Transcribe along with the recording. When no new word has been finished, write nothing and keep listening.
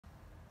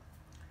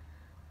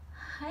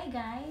Hi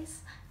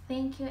guys!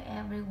 Thank you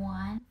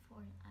everyone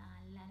for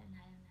lalo-lalo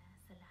na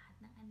sa lahat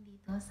ng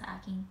andito sa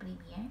aking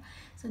premiere.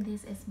 So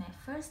this is my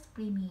first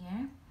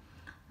premiere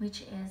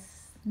which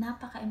is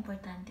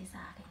napaka-importante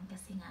sa akin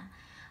kasi nga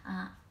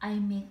I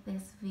make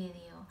this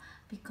video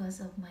because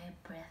of my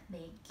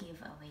birthday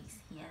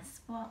giveaways.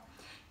 Yes po.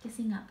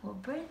 Kasi nga po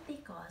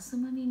birthday ko,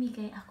 so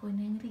mamimigay ako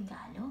ng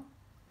regalo.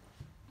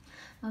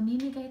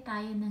 Mamimigay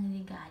tayo ng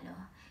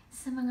regalo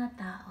sa mga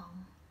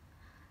taong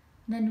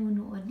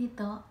nanunood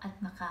nito at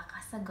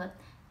makakasagot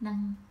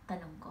ng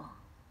tanong ko.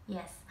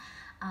 Yes,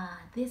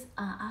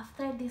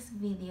 after this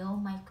video,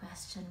 may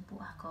question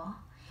po ako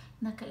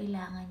na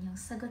kailangan yung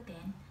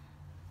sagutin.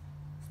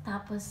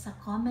 Tapos sa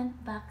comment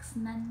box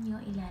na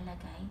nyo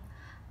ilalagay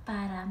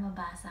para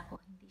mabasa ko,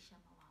 hindi siya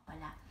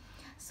mawawala.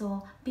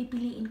 So,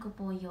 pipiliin ko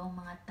po yung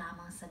mga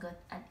tamang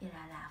sagot at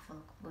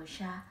iraraffle ko po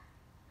siya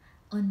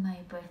on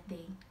my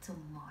birthday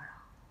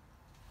tomorrow.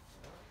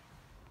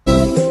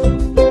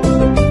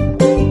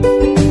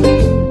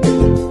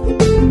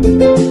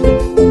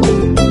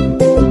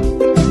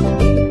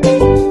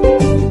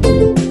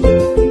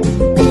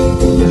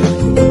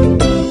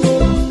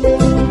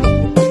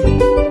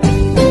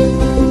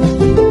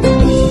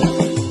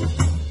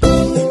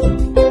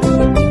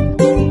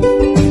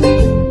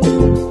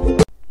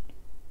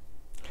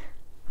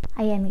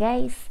 Ayan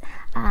guys,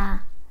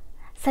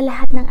 sa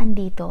lahat ng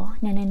andito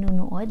na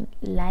nanonood,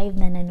 live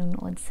na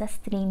nanonood sa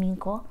streaming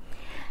ko,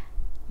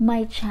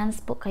 may chance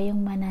po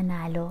kayong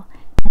mananalo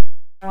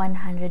ng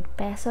 100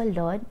 peso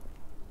load,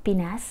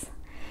 Pinas.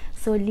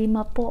 So 5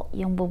 po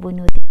yung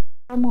bubunutin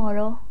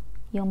tomorrow,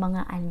 yung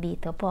mga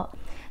andito po.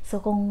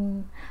 So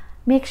kung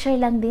make sure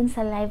lang din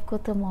sa live ko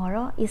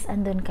tomorrow is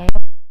andun kayo.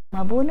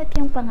 Mabunot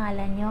yung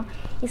pangalan nyo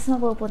is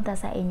mapupunta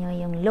sa inyo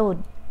yung load.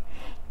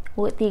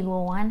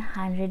 Tigo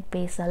 100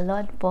 peso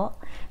load po,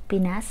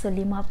 Pinas. So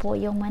 5 po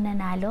yung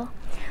mananalo.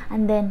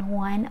 And then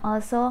one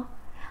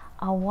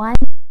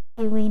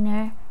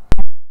winner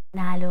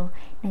nalo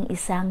ng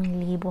 1,000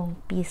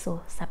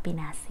 piso sa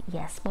Pinas.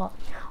 Yes po.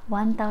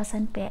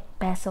 1,000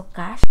 peso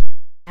cash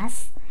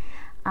Pinas.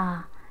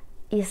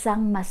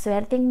 Isang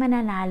maswerteng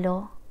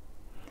mananalo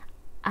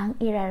ang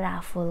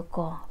iraraffle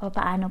ko.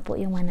 Paano po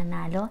yung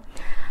mananalo?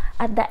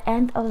 At the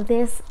end of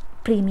this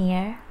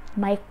premiere,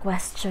 may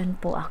question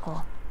po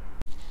ako.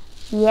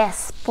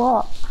 Yes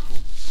po.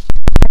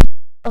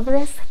 Of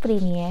this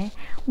premiere,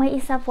 may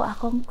isa po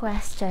akong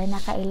question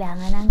na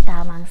kailangan ng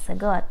tamang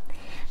sagot.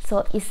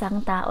 So,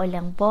 isang tao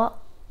lang po,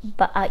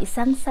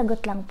 isang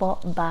sagot lang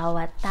po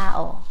bawat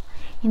tao.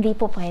 Hindi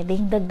po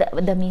pwedeng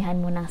damihan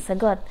mo ng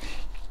sagot.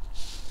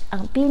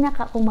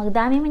 Kung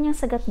magdami man yung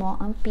sagot mo,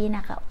 ang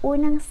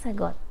pinakaunang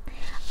sagot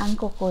ang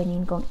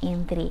kukunin kong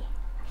entry.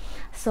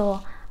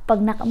 So,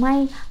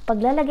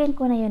 paglalagyan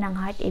ko na yun ng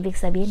heart, ibig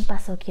sabihin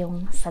pasok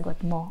yung sagot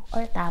mo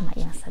or tama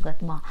yung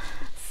sagot mo.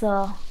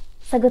 So,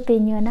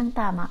 sagutin nyo ng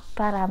tama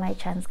para may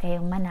chance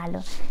kayong manalo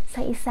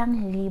sa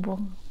 1,000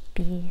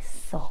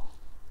 piso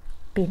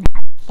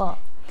Pinas po.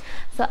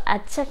 So,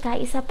 at saka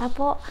isa pa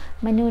po,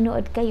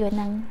 manunood kayo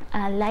ng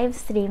live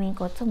streaming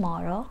ko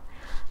tomorrow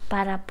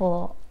para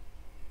po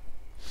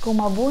kung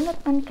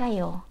mabunot man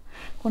kayo,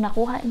 kung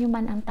nakuha nyo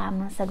man ang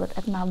tamang sagot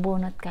at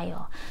mabunot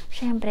kayo,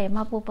 syempre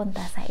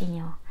mapupunta sa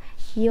inyo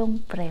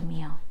yung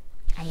premyo.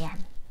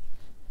 Ayan.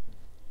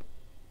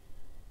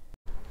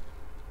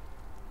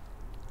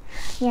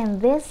 Yan,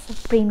 this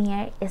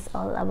premiere is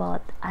all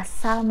about a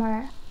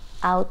summer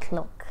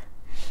outlook.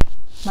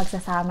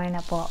 Magsa-summer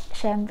na po.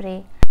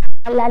 Syempre,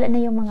 lalo na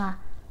yung mga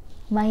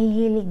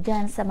mahihilig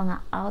dyan sa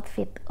mga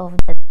outfit of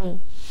the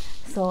day.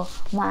 So,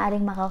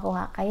 maaring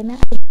makakuha kayo ng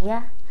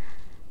idea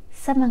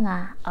sa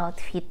mga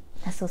outfit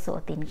na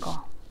susuotin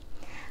ko.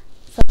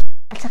 So,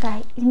 at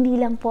saka, hindi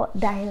lang po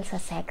dahil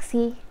sa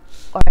sexy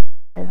or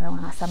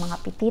sa mga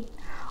pitit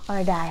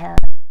or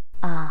dahil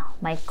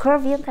may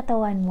curve yung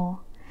katawan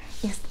mo,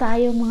 is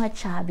tayong mga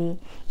chubby,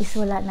 is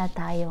wala na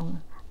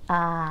tayong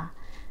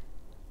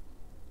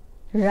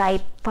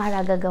right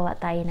para gagawa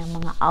tayo ng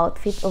mga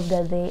outfit of the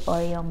day or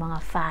yung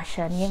mga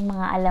fashion, yung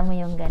mga alam mo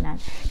yung ganon.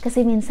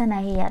 Kasi minsan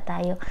nahiya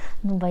tayo,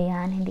 ano ba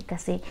yan? Hindi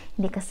kasi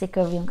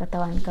curve yung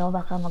katawan ko,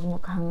 baka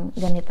magmukhang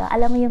ganito.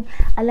 Alam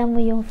mo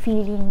yung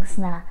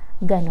feelings na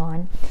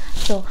ganon.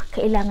 So,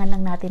 kailangan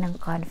lang natin ng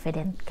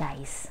confident,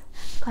 guys.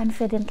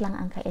 Confident lang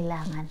ang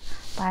kailangan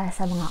para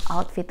sa mga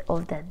outfit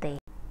of the day.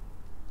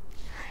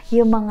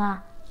 Yung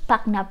mga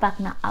pack na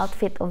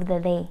outfit of the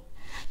day.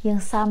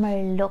 Yung summer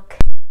look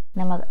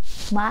na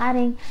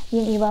maaring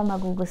yung iba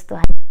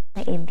magugustuhan,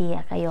 may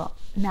idea kayo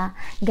na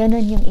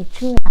ganon yung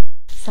itsura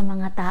sa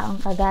mga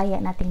taong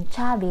kagaya nating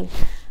chubby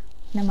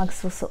na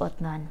magsusuot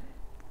nun.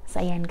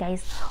 So, ayan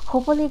guys.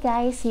 Hopefully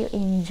guys, you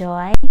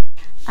enjoy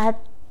at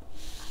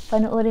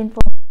panuorin po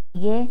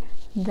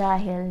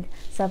dahil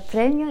sa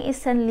premyong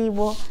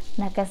 1,000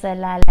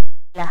 nakasalala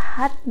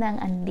lahat ng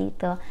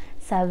andito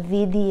sa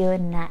video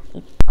na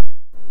ito.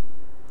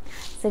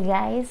 So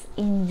guys,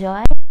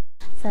 enjoy.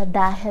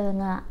 Dahil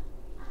nga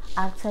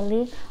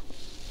actually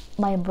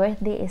my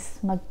birthday is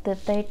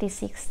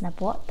mag-36 na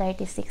po.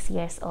 36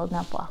 years old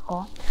na po ako.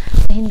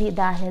 Hindi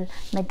dahil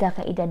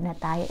nagkakaedad na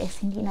tayo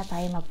is hindi na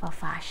tayo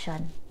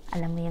magpa-fashion.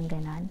 Alam mo yung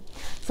ganon?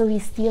 So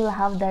we still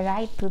have the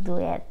right to do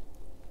it.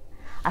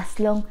 As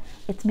long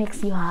it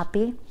makes you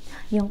happy,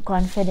 yung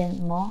confident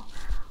mo,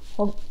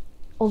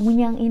 huwag mo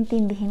niyang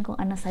intindihin kung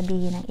ano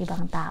sabihin ng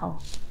ibang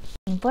tao.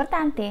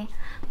 Importante,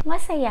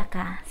 masaya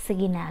ka sa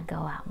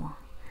ginagawa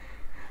mo.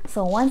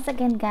 So once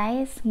again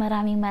guys,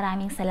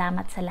 maraming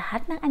salamat sa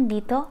lahat ng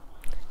andito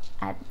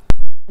at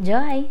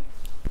enjoy!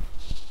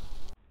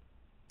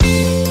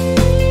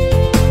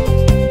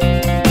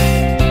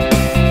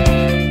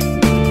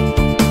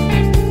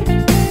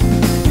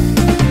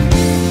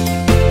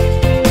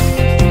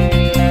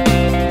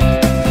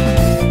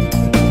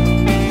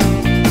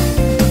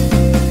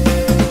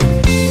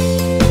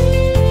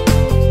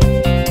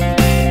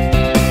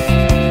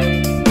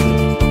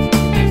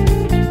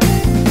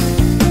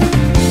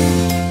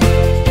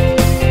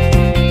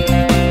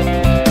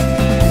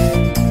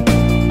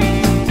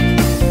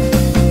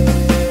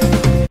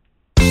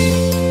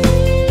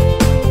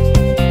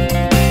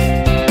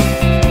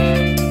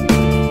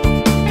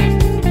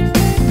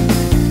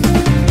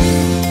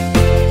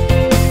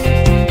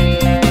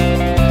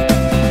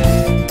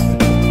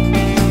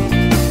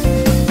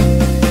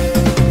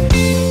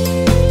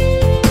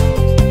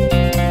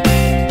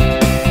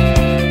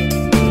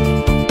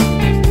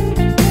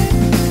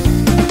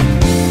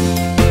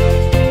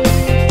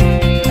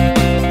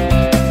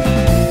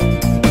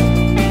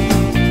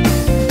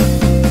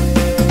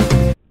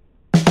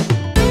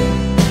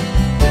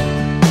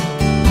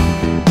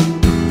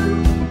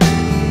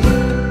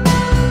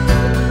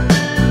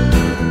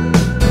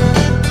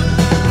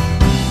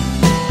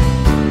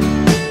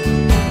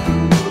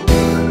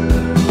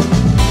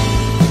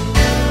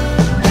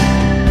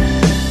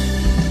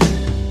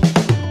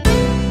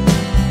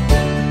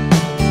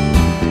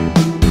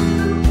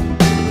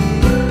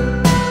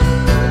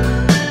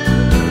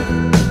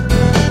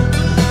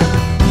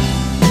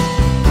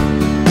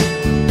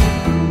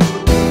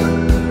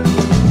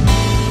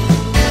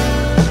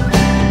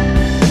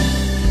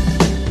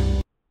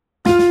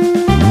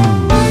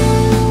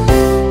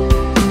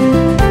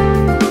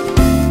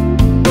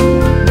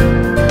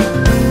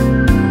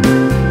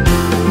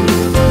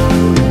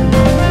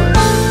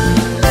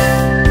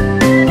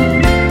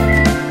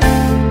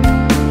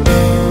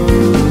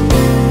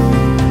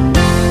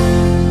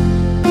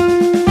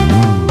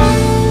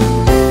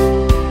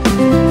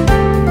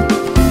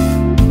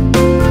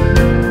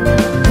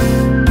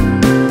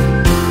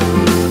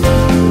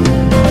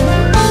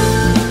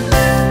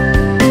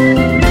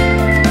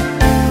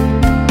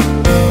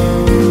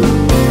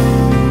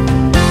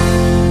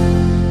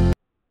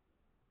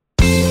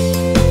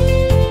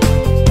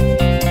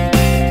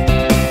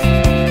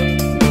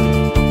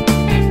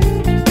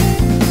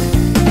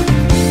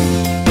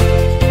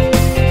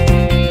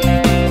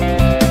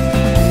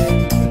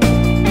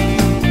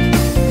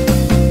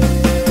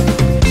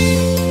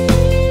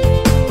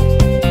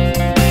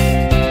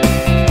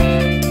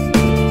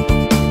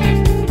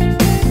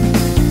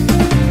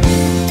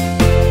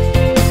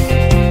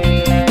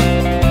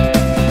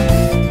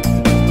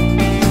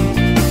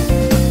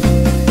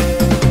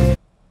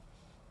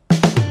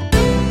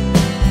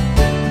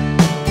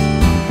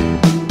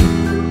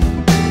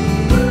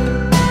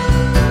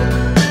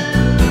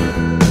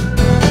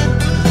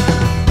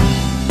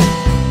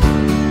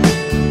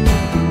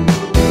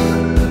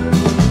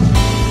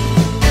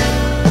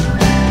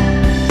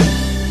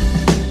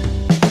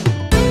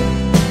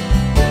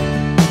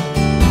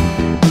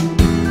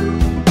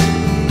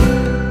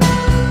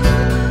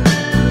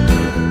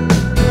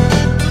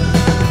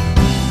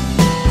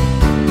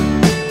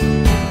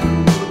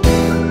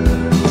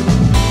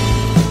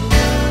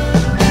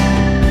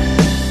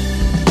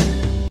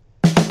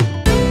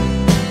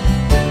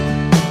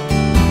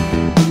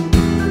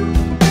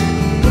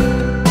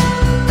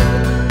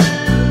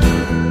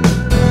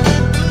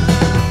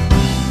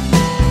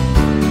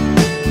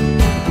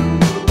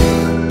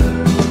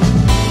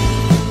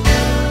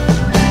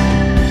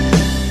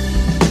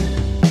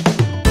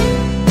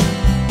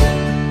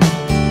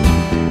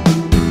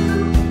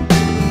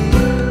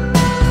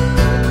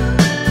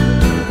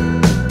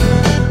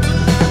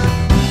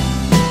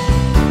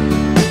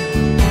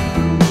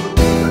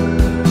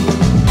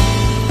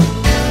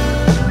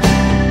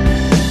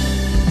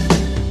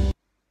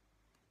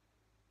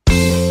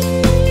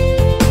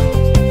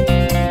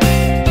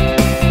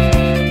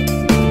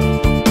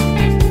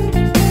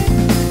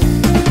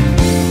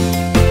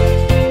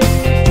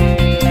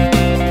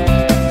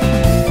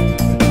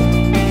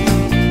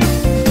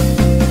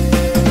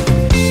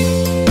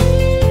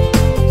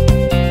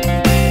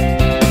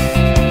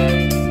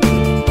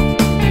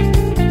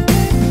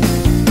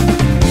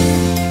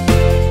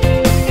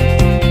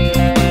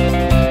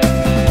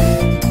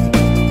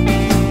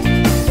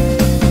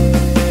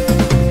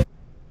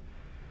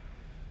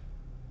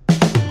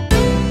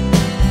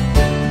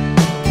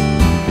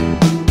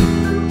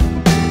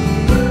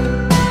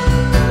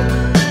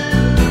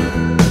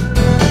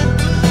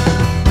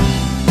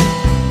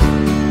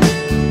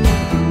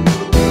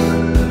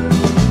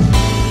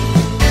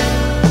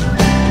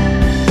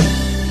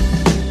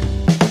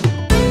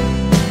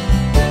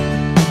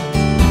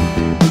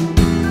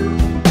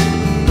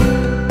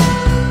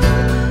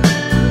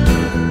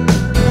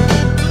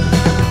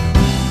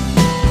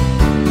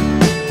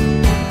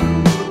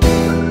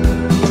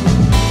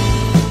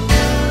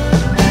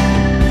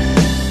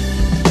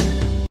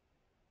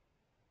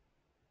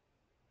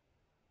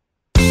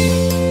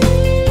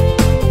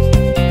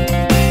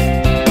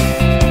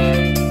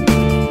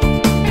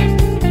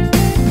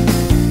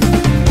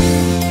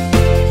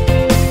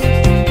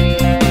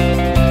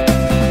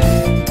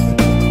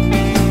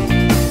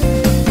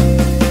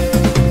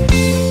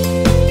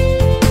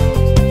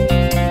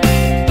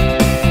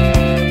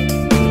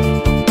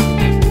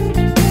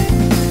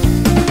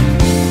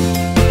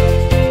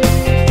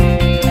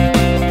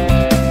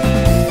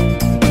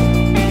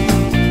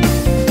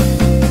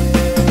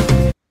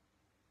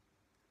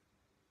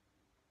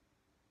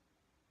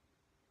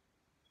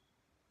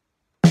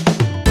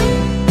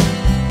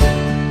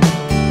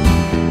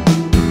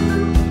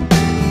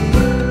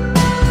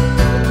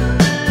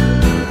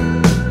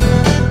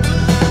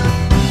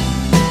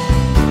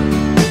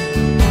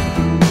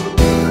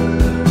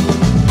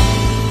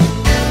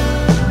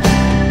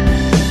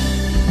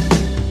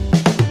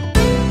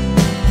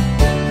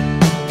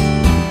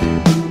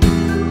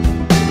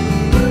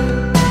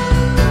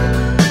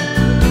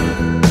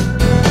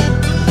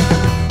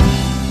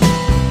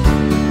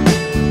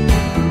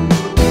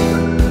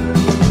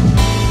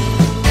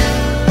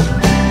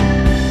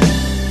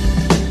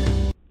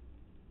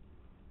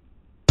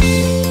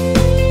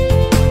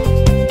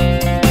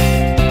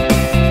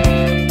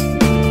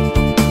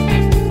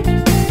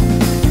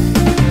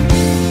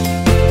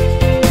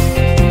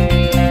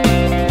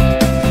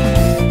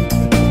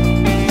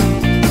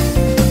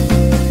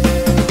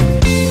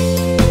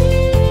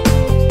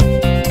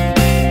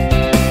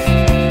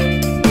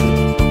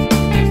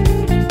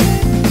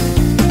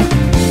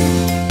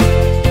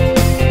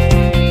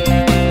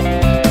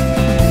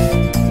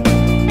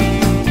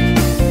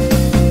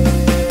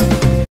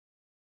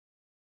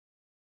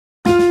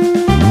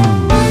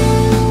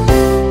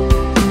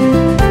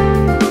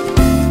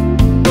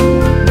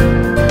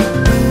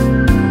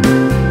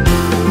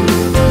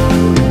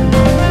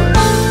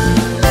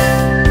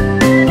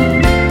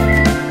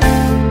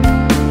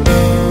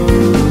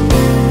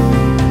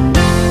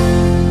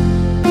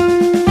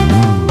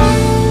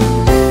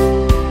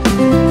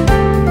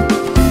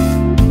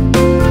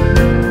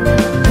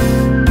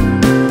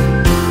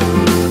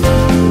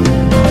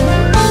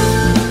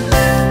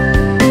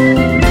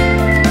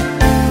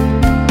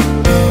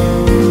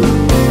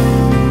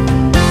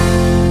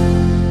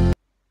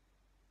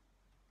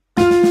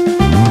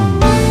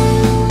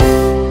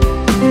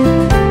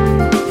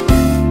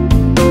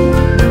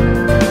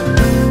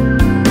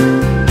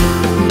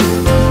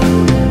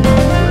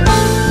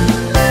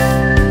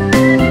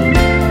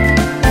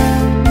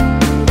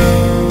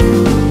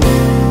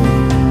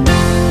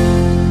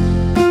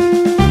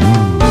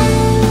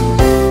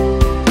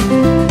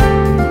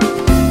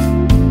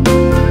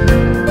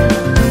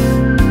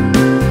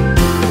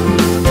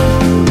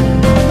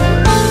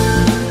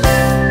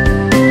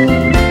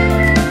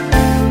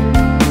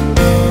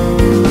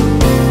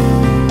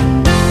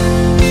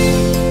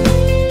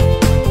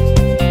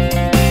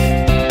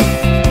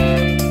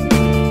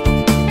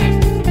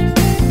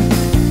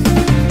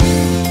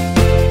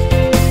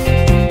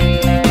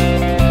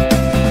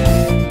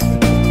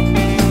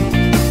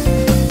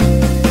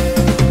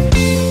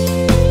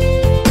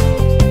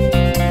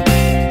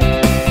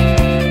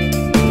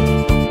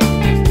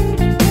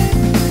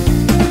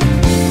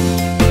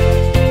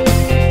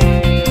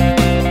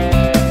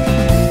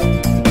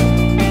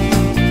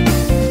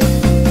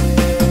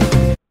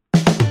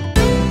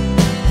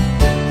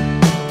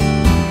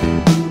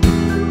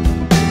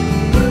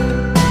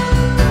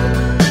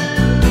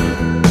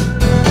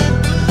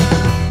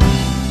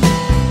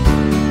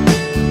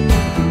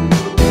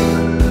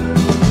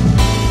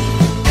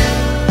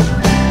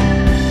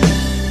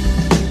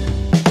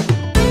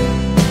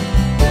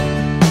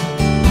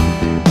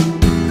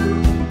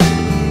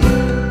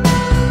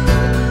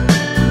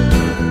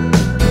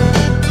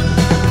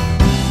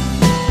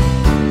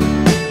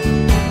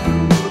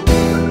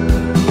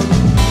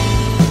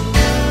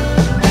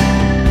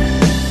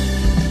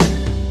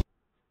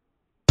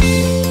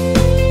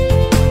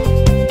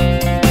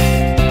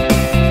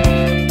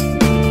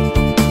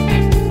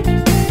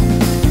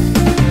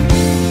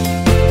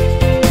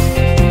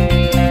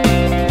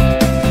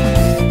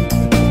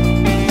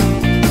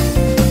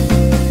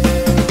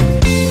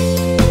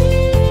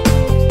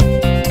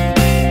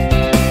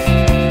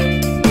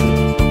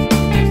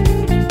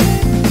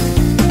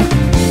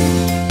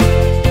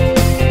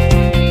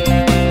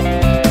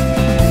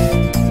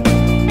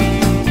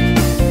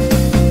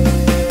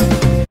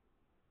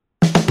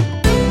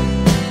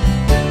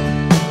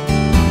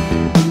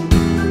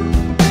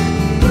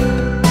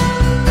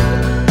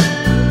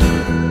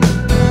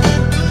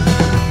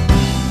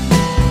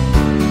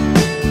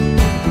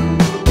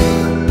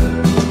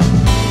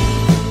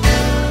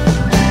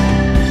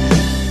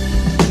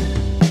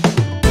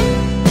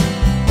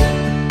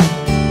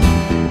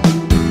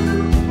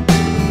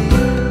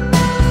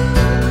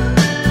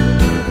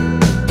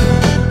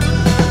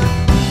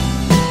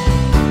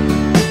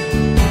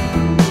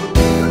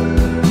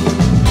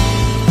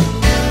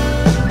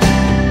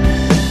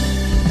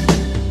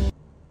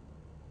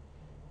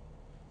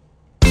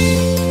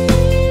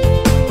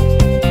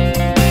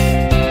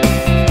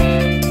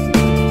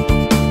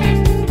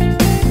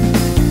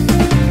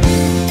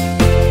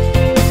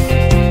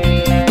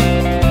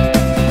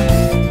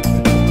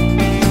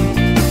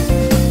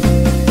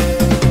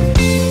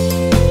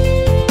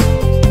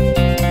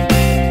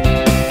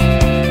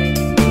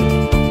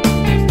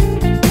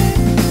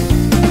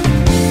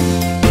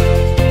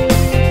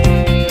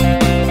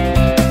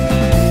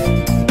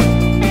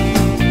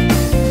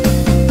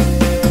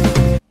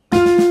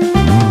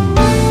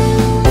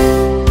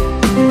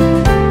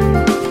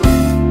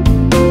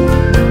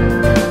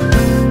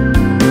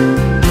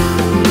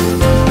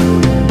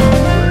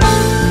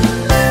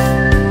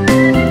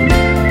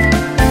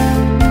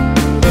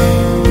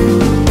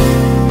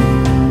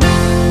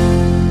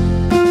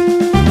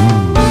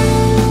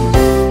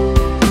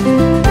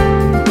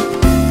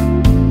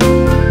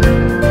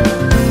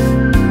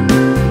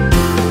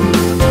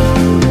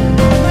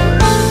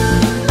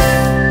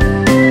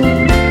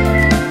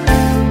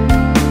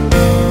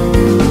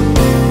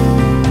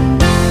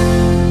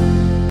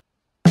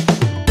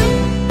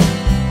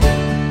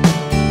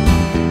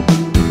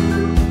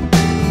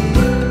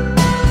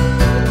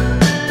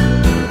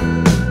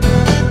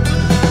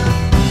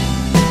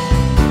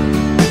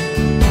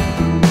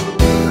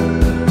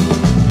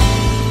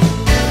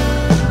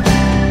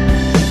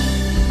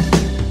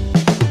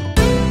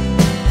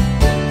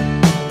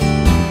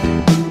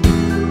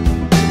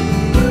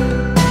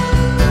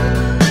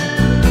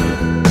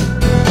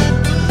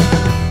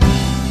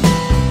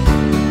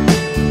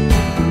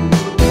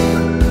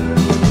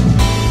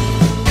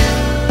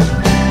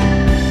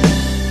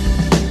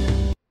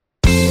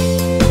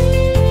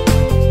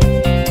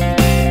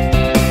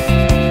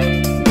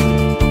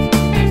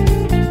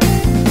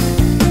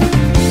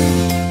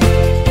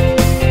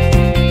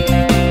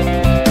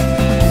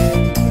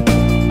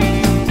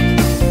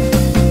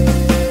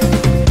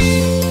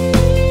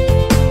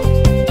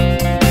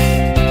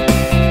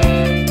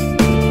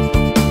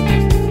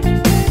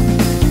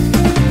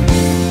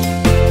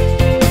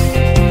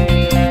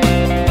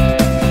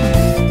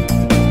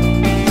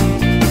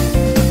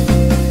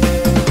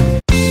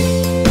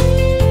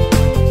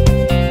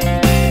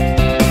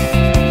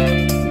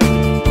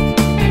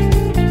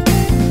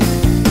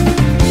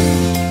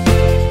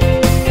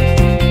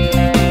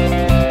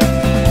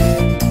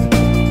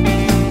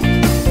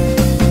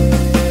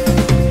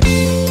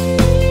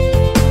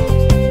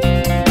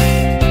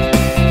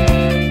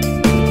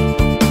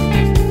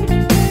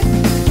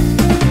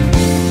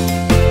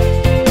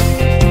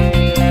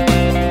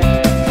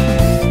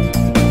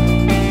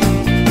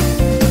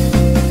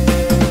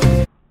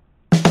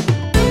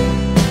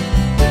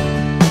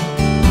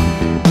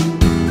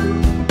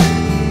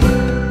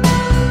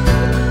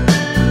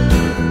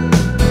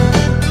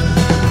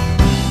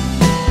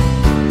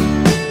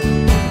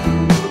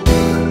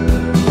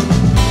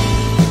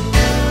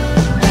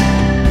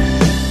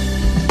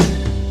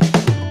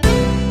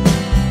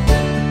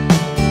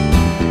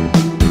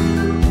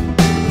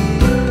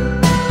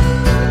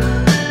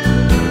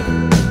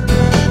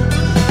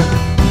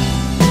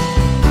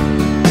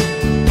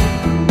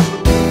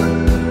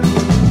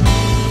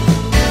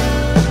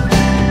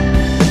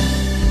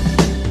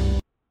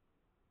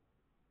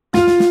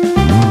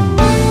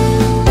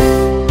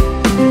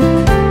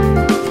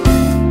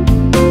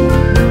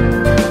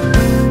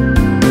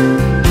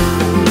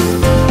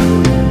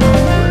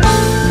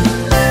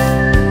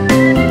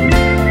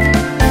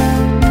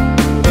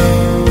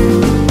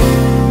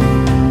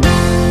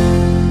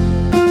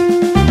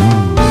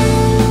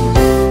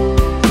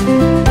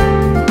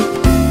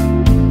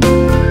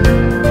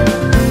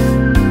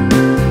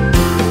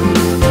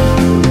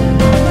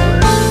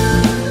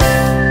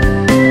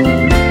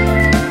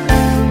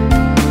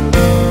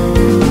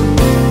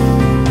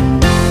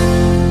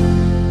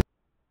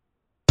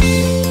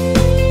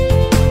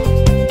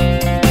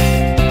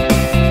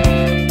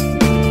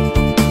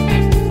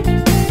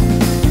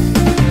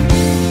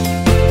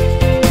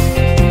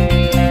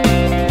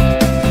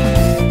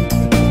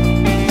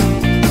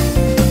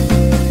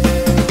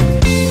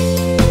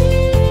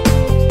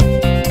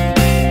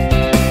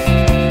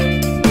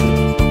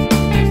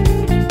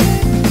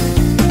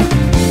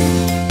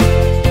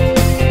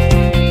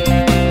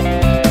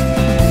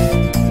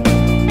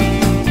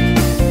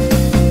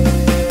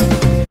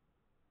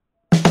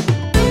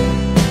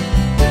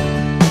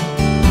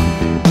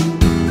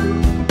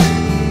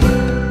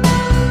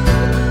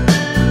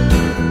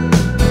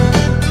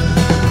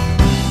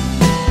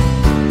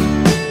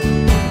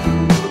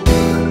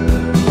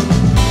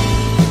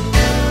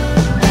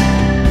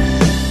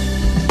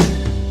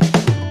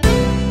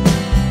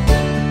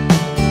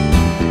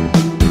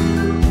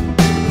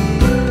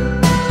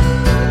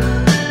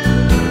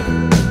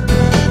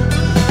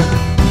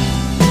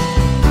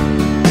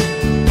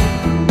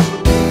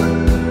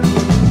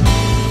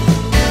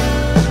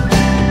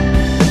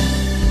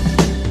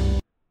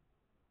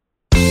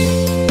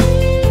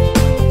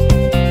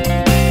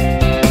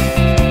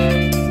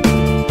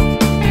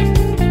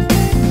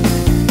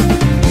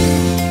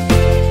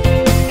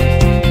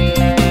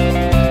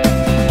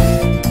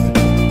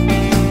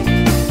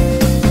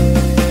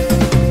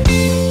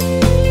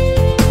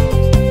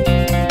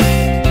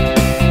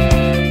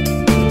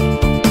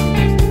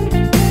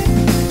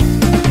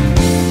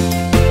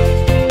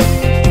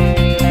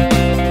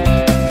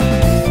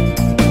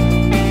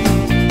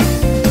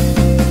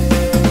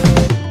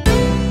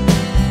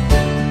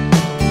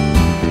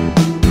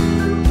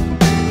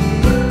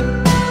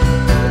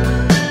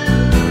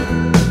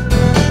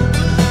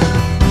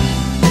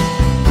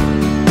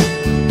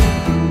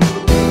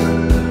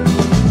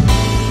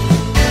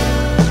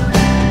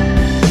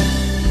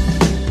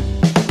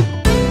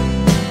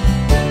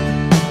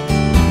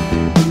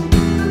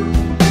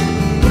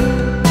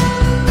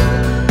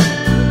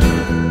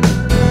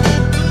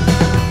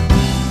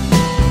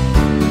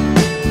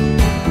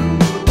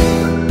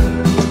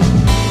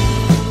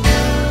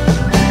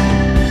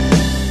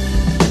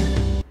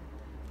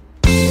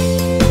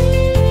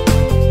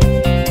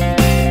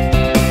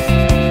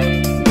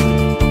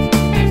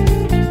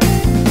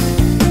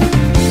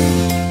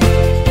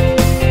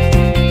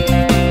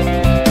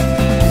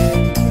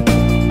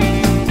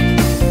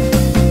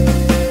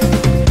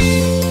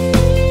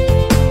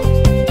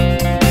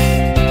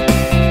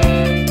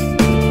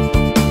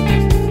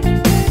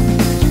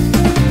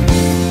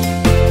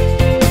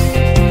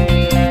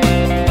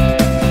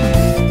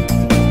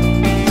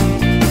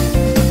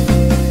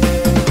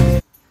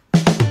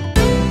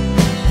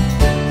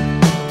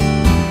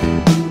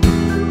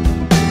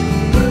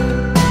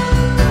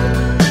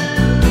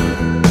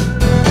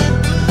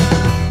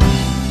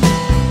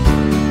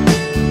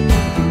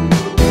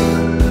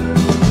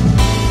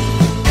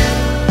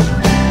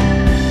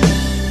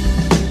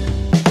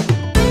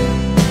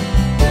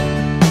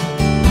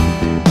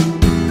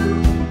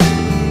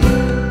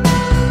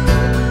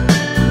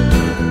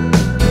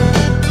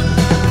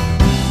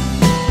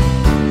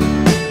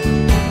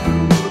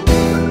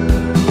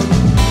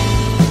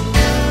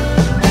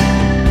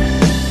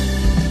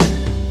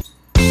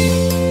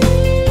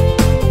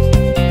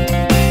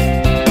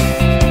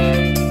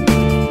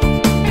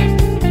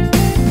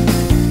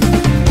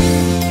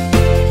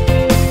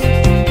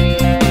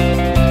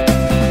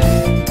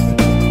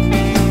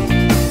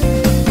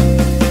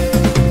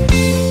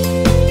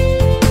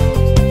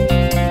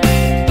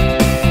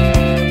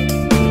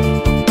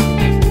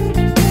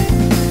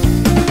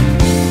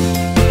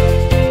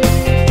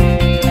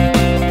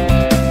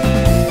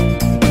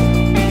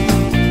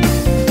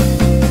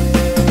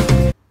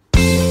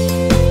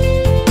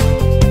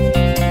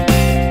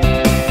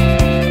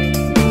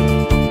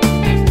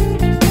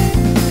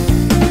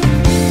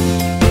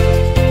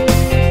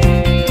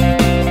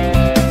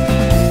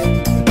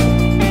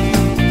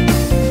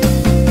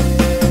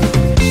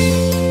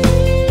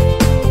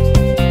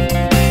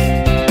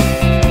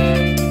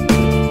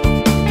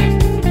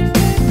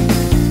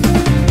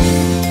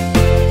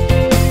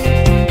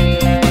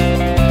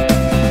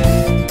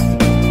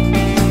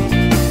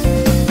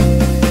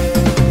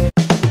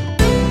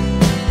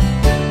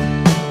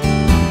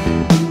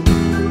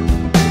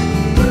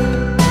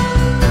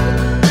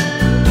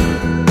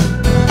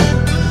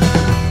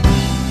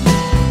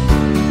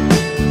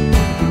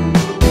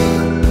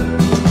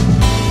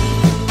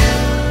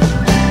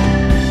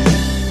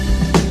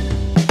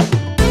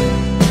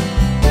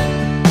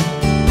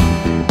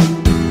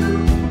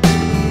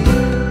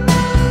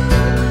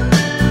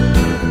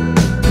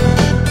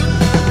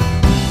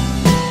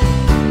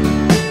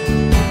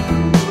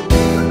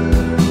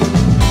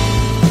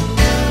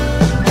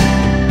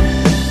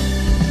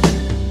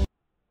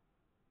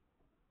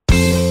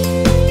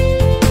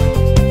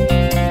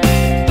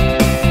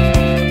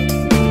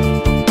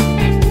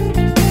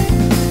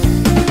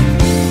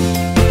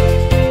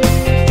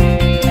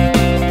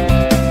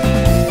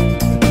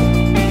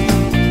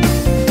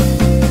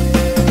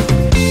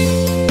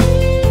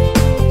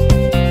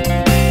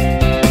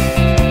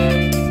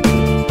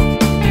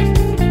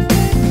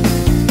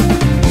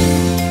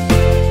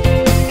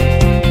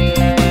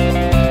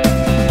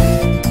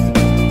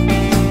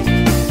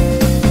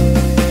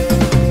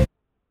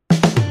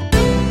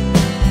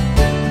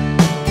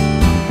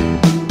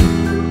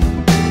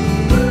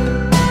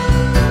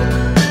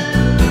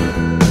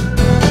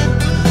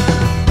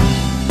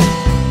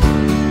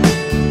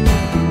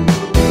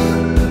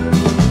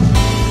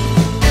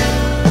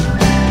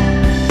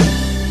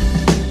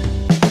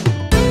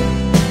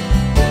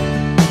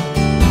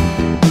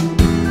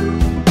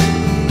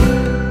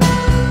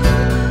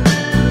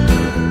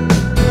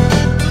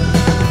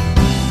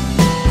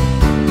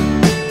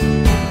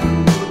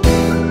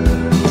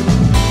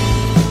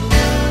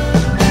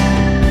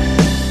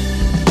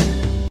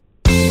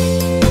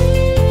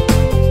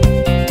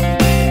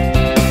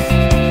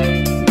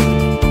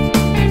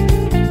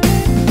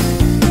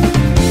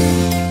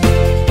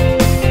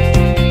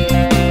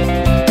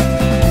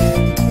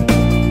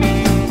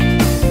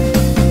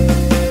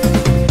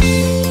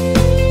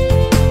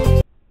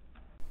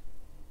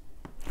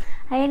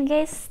 Ayan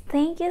guys,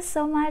 thank you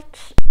so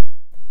much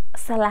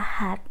sa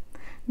lahat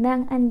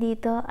ng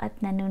andito at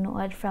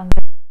nanonood from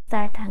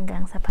start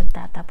hanggang sa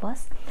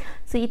pagtatapos.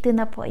 So ito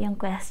na po yung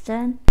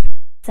question.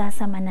 Isa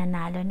sa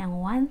mananalo ng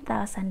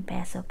 1,000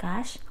 peso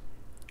cash.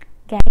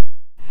 Guys,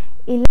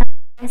 ilang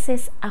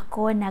beses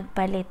ako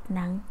nagpalit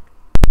ng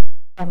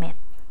damit?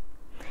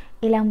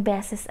 Ilang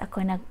beses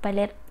ako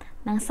nagpalit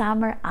ng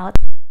summer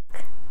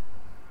outfit?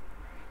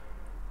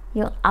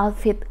 Yung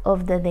outfit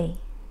of the day.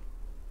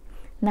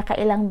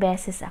 Nakailang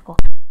beses ako.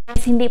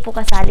 Guys, hindi po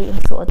kasali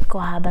yung suot ko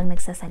habang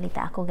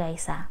nagsasalita ako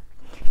guys ha.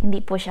 Hindi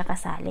po siya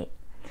kasali.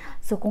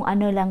 So kung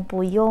ano lang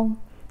po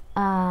yung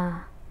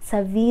sa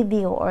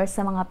video or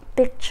sa mga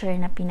picture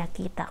na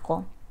pinakita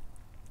ko,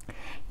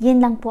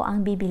 yun lang po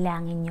ang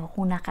bibilangin nyo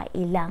kung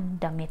nakailang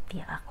damit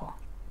ako.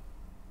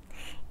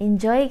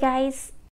 Enjoy guys!